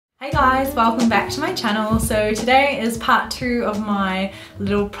guys, welcome back to my channel. So today is part 2 of my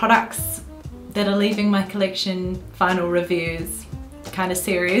little products that are leaving my collection final reviews kind of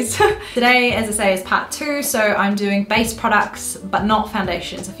series. Today, as I say, is part 2, so I'm doing base products but not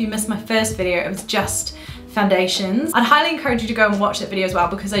foundations. If you missed my first video, it was just foundations. I'd highly encourage you to go and watch that video as well,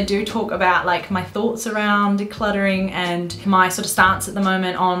 because I do talk about like my thoughts around decluttering and my sort of stance at the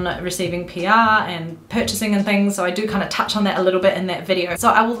moment on receiving PR and purchasing and things, so I do kind of touch on that a little bit in that video. So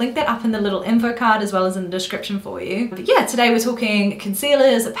I will link that up in the little info card as well as in the description for you. But yeah, today we're talking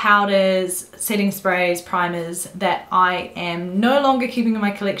concealers, powders, setting sprays, primers that I am no longer keeping in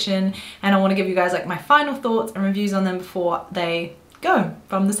my collection, and I want to give you guys like my final thoughts and reviews on them before they go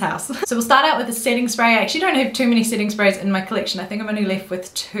from this house. So we'll start out with a setting spray. I actually don't have too many setting sprays in my collection. I think I'm only left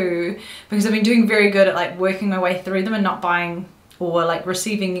with 2 because I've been doing very good at like working my way through them and not buying or like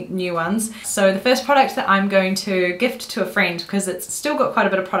receiving new ones. So the first product that I'm going to gift to a friend, because it's still got quite a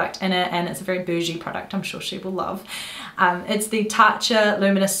bit of product in it and it's a very bougie product I'm sure she will love. It's the Tatcha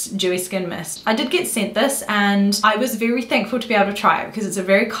Luminous Dewy Skin Mist. I did get sent this and I was very thankful to be able to try it because it's a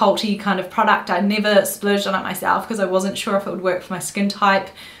very culty kind of product. I never splurged on it myself because I wasn't sure if it would work for my skin type.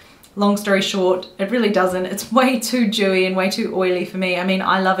 Long story short, it really doesn't. It's way too dewy and way too oily for me. I mean,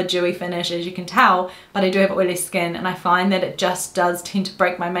 I love a dewy finish, as you can tell, but I do have oily skin and I find that it just does tend to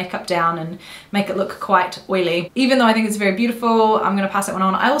break my makeup down and make it look quite oily. Even though I think it's very beautiful, I'm going to pass that one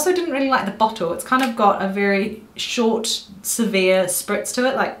on. I also didn't really like the bottle. It's kind of got a very short, severe spritz to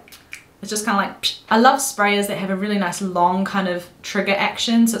it. Like, it's just kind of like, psh. I love sprayers that have a really nice long kind of trigger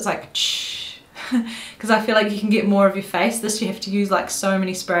action. So it's like, shh. Because I feel like you can get more of your face. This you have to use like so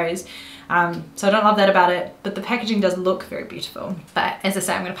many sprays, so I don't love that about it, but the packaging does look very beautiful. But as I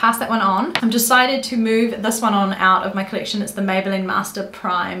say, I'm going to pass that one on. I'm decided to move this one on out of my collection. It's the Maybelline Master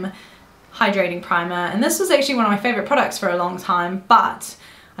Prime Hydrating Primer, and this was actually one of my favorite products for a long time, but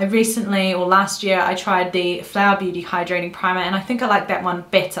I recently, or last year, I tried the Flower Beauty Hydrating Primer and I think I like that one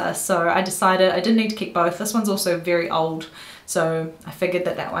better, so I decided I didn't need to keep both. This one's also very old, so I figured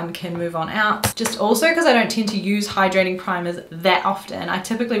that that one can move on out. Just also because I don't tend to use hydrating primers that often. I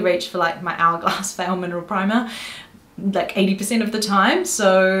typically reach for like my Hourglass Veil Mineral Primer like 80% of the time,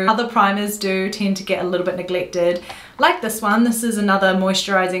 so other primers do tend to get a little bit neglected. Like this one, this is another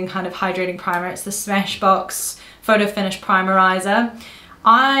moisturizing kind of hydrating primer. It's the Smashbox Photo Finish Primerizer.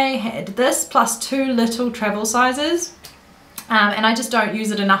 I had this plus 2 little travel sizes. And I just don't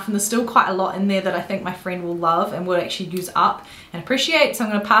use it enough, and there's still quite a lot in there that I think my friend will love and will actually use up and appreciate, so I'm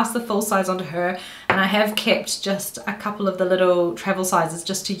going to pass the full size on to her, and I have kept just a couple of the little travel sizes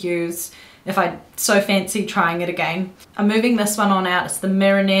just to use if I so fancy trying it again. I'm moving this one on out. It's the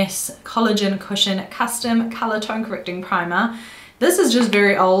Miraness Collagen Cushion Custom Color Tone Correcting Primer. This is just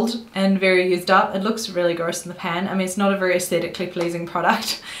very old and very used up. It looks really gross in the pan. I mean, it's not a very aesthetically pleasing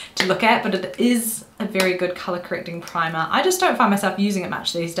product to look at, but it is a very good color correcting primer. I just don't find myself using it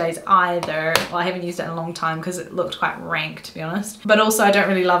much these days either. Well, I haven't used it in a long time because it looked quite rank, to be honest. But also I don't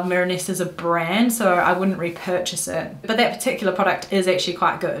really love Miraness as a brand, so I wouldn't repurchase it. But that particular product is actually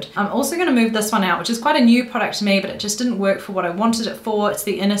quite good. I'm also going to move this one out, which is quite a new product to me, but it just didn't work for what I wanted it for. It's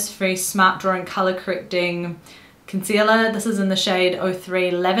the Innisfree Smart Drawing Color Correcting Concealer. This is in the shade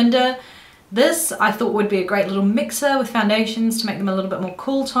 03 Lavender. This I thought would be a great little mixer with foundations to make them a little bit more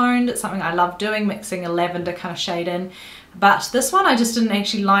cool toned. It's something I love doing, mixing a lavender kind of shade in. But this one I just didn't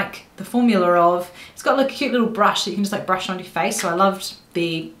actually like the formula of. It's got like a cute little brush that you can just like brush onto your face, so I loved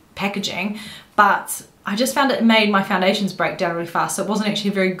the packaging, but I just found it made my foundations break down really fast, so it wasn't actually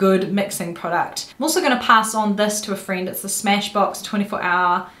a very good mixing product. I'm also going to pass on this to a friend. It's the Smashbox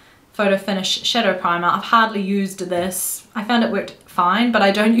 24-hour Photo Finish Shadow Primer. I've hardly used this. I found it worked fine, but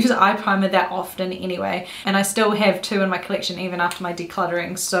I don't use eye primer that often anyway, and I still have 2 in my collection even after my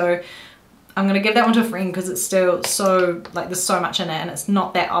decluttering, so I'm going to give that one to a friend because it's still so, like, there's so much in it and it's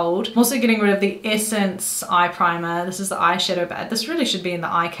not that old. I'm also getting rid of the Essence eye primer. This is the eyeshadow bed. This really should be in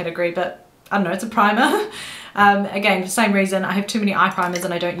the eye category, but I don't know, it's a primer. Again, for the same reason, I have too many eye primers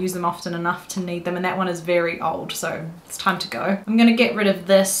and I don't use them often enough to need them, and that one is very old, so it's time to go. I'm going to get rid of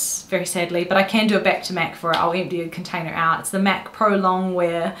this, very sadly, but I can do a back to MAC for it. I'll empty a container out. It's the MAC Pro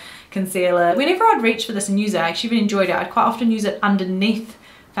Longwear Concealer. Whenever I'd reach for this and use it, I actually really enjoyed it. I'd quite often use it underneath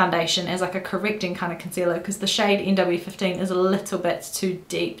foundation as like a correcting kind of concealer, because the shade NW15 is a little bit too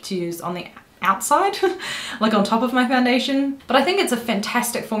deep to use on the outside, like on top of my foundation. But I think it's a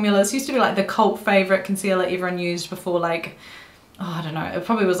fantastic formula. This used to be like the cult favorite concealer everyone used before, like, oh, I don't know, it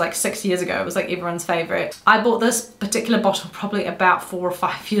probably was like 6 years ago. It was like everyone's favorite. I bought this particular bottle probably about 4 or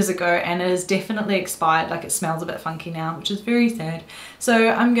 5 years ago, and it is definitely expired. Like, it smells a bit funky now, which is very sad. So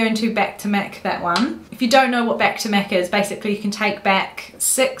I'm going to back to MAC that one. If you don't know what back to MAC is, basically you can take back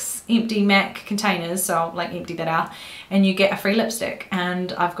 6 empty MAC containers, so I'll like empty that out, and you get a free lipstick.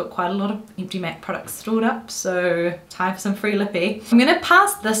 And I've got quite a lot of empty MAC products stored up, so time for some free lippy. I'm gonna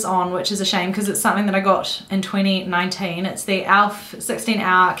pass this on, which is a shame because it's something that I got in 2019. It's the e.l.f.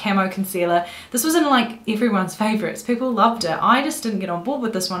 16-hour camo concealer. This was in like everyone's favorites. People loved it. I just didn't get on board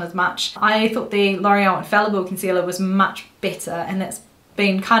with this one as much. I thought the L'Oreal Infallible concealer was much better, and that's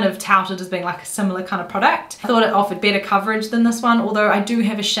been kind of touted as being like a similar kind of product. I thought it offered better coverage than this one, although I do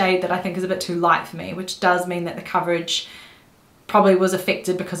have a shade that I think is a bit too light for me, which does mean that the coverage probably was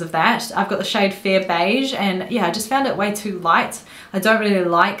affected because of that. I've got the shade Fair Beige, and yeah, I just found it way too light. I don't really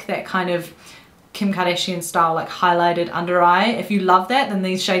like that kind of Kim Kardashian style like highlighted under eye. If you love that, then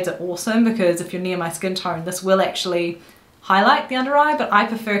these shades are awesome, because if you're near my skin tone, this will actually highlight the under eye. But I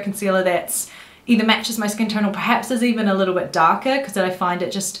prefer concealer that's either matches my skin tone or perhaps is even a little bit darker, because I find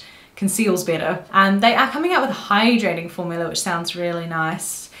it just conceals better. And they are coming out with a hydrating formula, which sounds really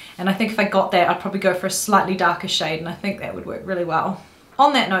nice. And I think if I got that, I'd probably go for a slightly darker shade, and I think that would work really well.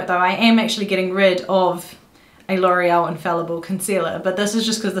 On that note though, I am actually getting rid of a L'Oreal Infallible concealer, but this is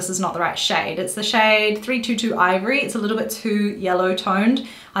just because this is not the right shade. It's the shade 322 Ivory. It's a little bit too yellow toned.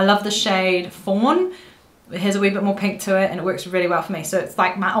 I love the shade Fawn. It has a wee bit more pink to it, and it works really well for me. So it's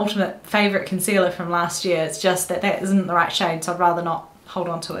like my ultimate favorite concealer from last year. It's just that that isn't the right shade, so I'd rather not hold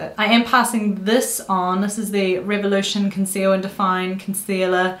on to it. I am passing this on. This is the Revolution Conceal and Define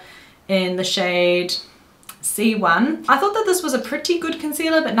Concealer in the shade C1. I thought that this was a pretty good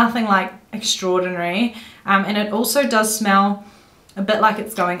concealer, but nothing like extraordinary. And it also does smell a bit like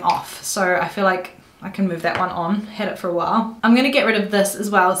it's going off. So I feel like I can move that one on. Had it for a while. I'm going to get rid of this as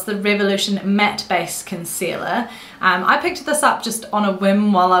well. It's the Revolution Matte Base Concealer. I picked this up just on a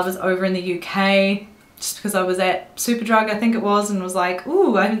whim while I was over in the UK. Just because I was at Superdrug, I think it was, and was like,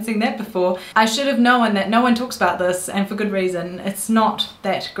 ooh, I haven't seen that before. I should have known that no one talks about this, and for good reason. It's not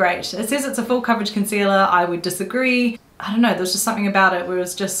that great. It says it's a full coverage concealer. I would disagree. I don't know, there's just something about it where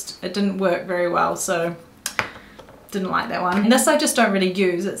it didn't work very well, so didn't like that one. And this I just don't really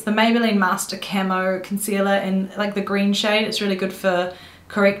use. It's the Maybelline Master Camo Concealer in like the green shade. It's really good for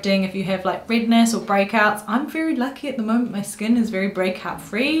correcting if you have like redness or breakouts. I'm very lucky at the moment. My skin is very breakout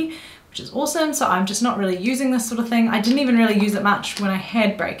free, which is awesome, so I'm just not really using this sort of thing. I didn't even really use it much when I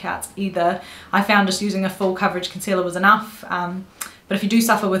had breakouts either. I found just using a full coverage concealer was enough, but if you do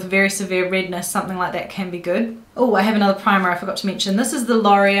suffer with very severe redness, something like that can be good. Oh, I have another primer I forgot to mention. This is the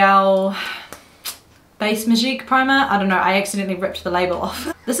L'Oreal Base Magique primer. I don't know, I accidentally ripped the label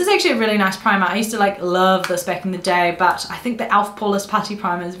off. This is actually a really nice primer. I used to like love this back in the day, but I think the e.l.f. Poreless Putty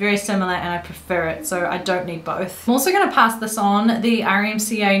primer is very similar and I prefer it, so I don't need both. I'm also going to pass this on, the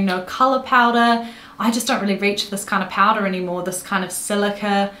RMCA No Color Powder. I just don't really reach for this kind of powder anymore, this kind of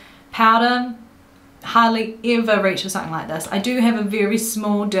silica powder. Hardly ever reach for something like this. I do have a very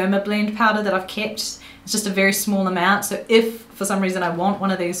small Derma Blend powder that I've kept. It's just a very small amount, so if for some reason I want one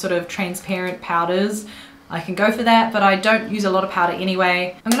of these sort of transparent powders, I can go for that, but I don't use a lot of powder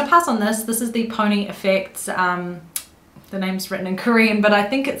anyway. I'm going to pass on this. This is the Pony Effects, the name's written in Korean, but I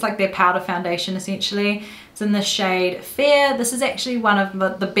think it's like their powder foundation essentially. It's in the shade Fair. This is actually one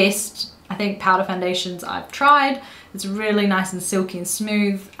of the best, I think, powder foundations I've tried. It's really nice and silky and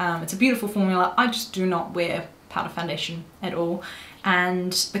smooth. It's a beautiful formula. I just do not wear powder foundation at all.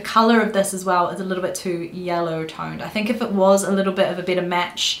 And the color of this as well is a little bit too yellow toned. I think if it was a little bit of a better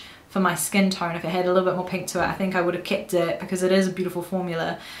match for my skin tone, if it had a little bit more pink to it, I think I would have kept it, because it is a beautiful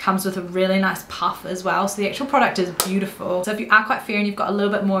formula. Comes with a really nice puff as well, so the actual product is beautiful. So if you are quite fair and you've got a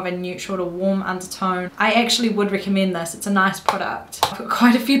little bit more of a neutral to warm undertone, I actually would recommend this. It's a nice product. I've got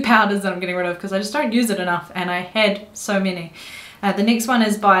quite a few powders that I'm getting rid of because I just don't use it enough, and I had so many. The next one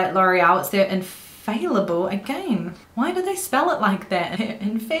is by L'Oreal. It's their Infallible, again, why do they spell it like that?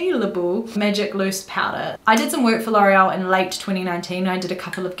 Infallible Magic Loose Powder. I did some work for L'Oreal in late 2019. I did a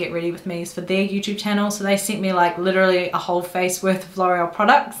couple of Get Ready With Me's for their YouTube channel, so they sent me like literally a whole face worth of L'Oreal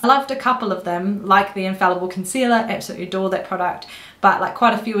products. I loved a couple of them, like the Infallible Concealer, absolutely adore that product, but like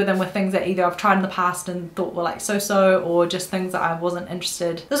quite a few of them were things that either I've tried in the past and thought were like so-so, or just things that I wasn't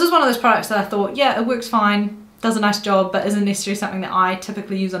interested. This was one of those products that I thought, yeah, it works fine, does a nice job, but isn't necessarily something that I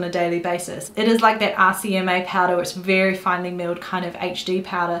typically use on a daily basis. It is like that RCMA powder, where it's very finely milled kind of HD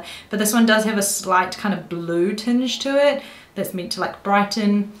powder, but this one does have a slight kind of blue tinge to it that's meant to like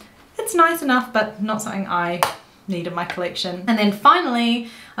brighten. It's nice enough, but not something I need in my collection. And then finally,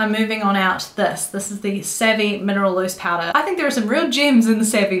 I'm moving on out this. This is the Savvy Mineral Loose Powder. I think there are some real gems in the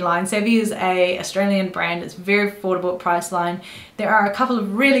Savvy line. Savvy is a Australian brand. It's very affordable at price line. There are a couple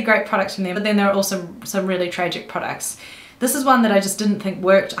of really great products from there, but then there are also some really tragic products. This is one that I just didn't think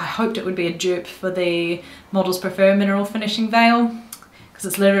worked. I hoped it would be a dupe for the Models Prefer Mineral Finishing Veil, because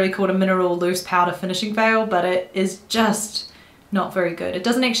it's literally called a Mineral Loose Powder Finishing Veil, but it is just not very good. It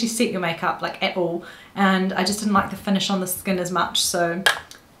doesn't actually set your makeup like at all, and I just didn't like the finish on the skin as much, so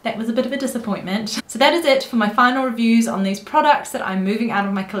that was a bit of a disappointment. So that is it for my final reviews on these products that I'm moving out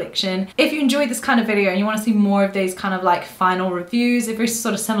of my collection. If you enjoyed this kind of video and you want to see more of these kind of like final reviews, they're very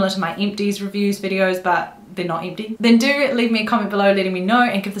sort of similar to my Empties reviews videos, but they're not empty, then do leave me a comment below letting me know,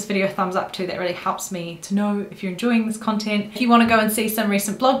 and give this video a thumbs up too. That really helps me to know if you're enjoying this content. If you want to go and see some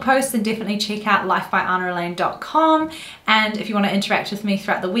recent blog posts, then definitely check out lifebyarnaalayne.com. And if you want to interact with me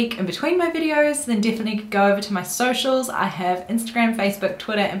throughout the week in between my videos, then definitely go over to my socials. I have Instagram, Facebook,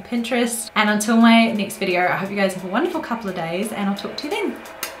 Twitter and Pinterest. And until my next video, I hope you guys have a wonderful couple of days, and I'll talk to you then.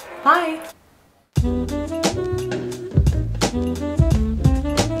 Bye!